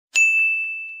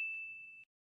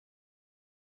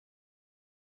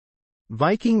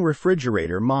Viking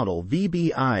Refrigerator Model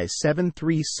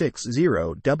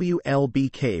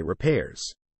VBI7360WLBK repairs.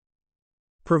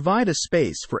 Provide a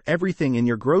space for everything in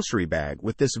your grocery bag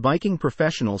with this Viking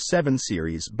Professional 7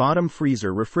 Series bottom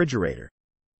freezer refrigerator.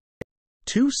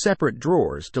 2 separate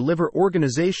drawers deliver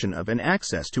organization of and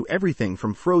access to everything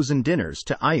from frozen dinners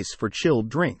to ice for chilled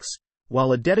drinks,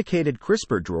 while a dedicated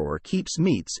crisper drawer keeps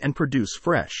meats and produce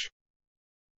fresh.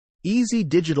 Easy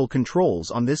digital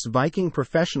controls on this Viking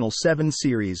Professional 7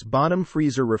 Series bottom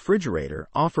freezer refrigerator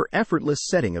offer effortless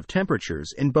setting of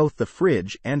temperatures in both the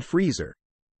fridge and freezer.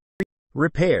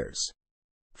 Repairs.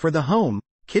 For the home,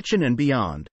 kitchen and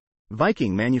beyond,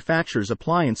 Viking manufactures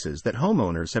appliances that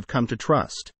homeowners have come to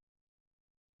trust.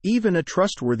 Even a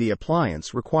trustworthy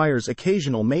appliance requires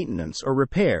occasional maintenance or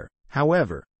repair,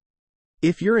 however.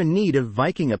 If you're in need of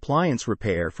Viking appliance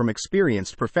repair from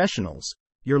experienced professionals,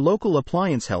 your local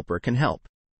appliance helper can help.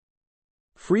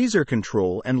 Freezer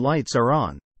control and lights are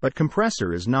on, but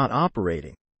compressor is not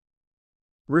operating.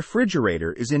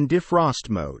 Refrigerator is in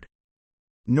defrost mode.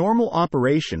 Normal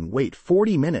operation, wait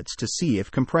 40 minutes to see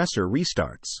if compressor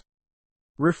restarts.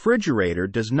 Refrigerator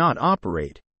does not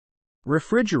operate.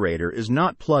 Refrigerator is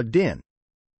not plugged in.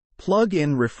 Plug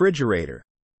in refrigerator.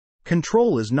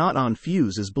 Control is not on,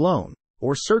 fuse is blown,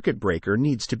 or circuit breaker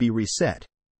needs to be reset.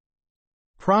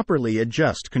 Properly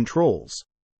adjust controls.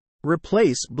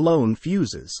 Replace blown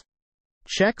fuses.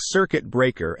 Check circuit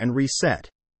breaker and reset.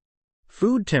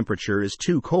 Food temperature is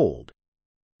too cold.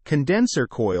 Condenser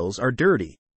coils are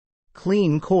dirty.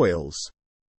 Clean coils.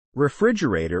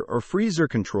 Refrigerator or freezer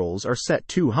controls are set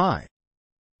too high.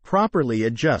 Properly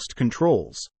adjust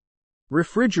controls.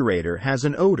 Refrigerator has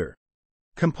an odor.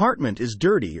 Compartment is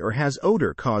dirty or has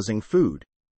odor causing food.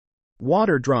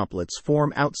 Water droplets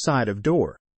form outside of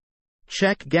door.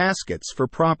 Check gaskets for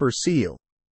proper seal.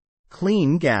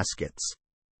 Clean gaskets.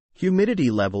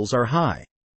 Humidity levels are high.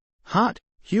 Hot,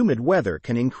 humid weather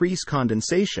can increase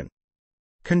condensation.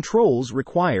 Controls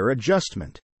require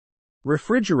adjustment.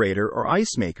 Refrigerator or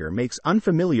ice maker makes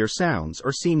unfamiliar sounds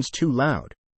or seems too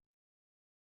loud.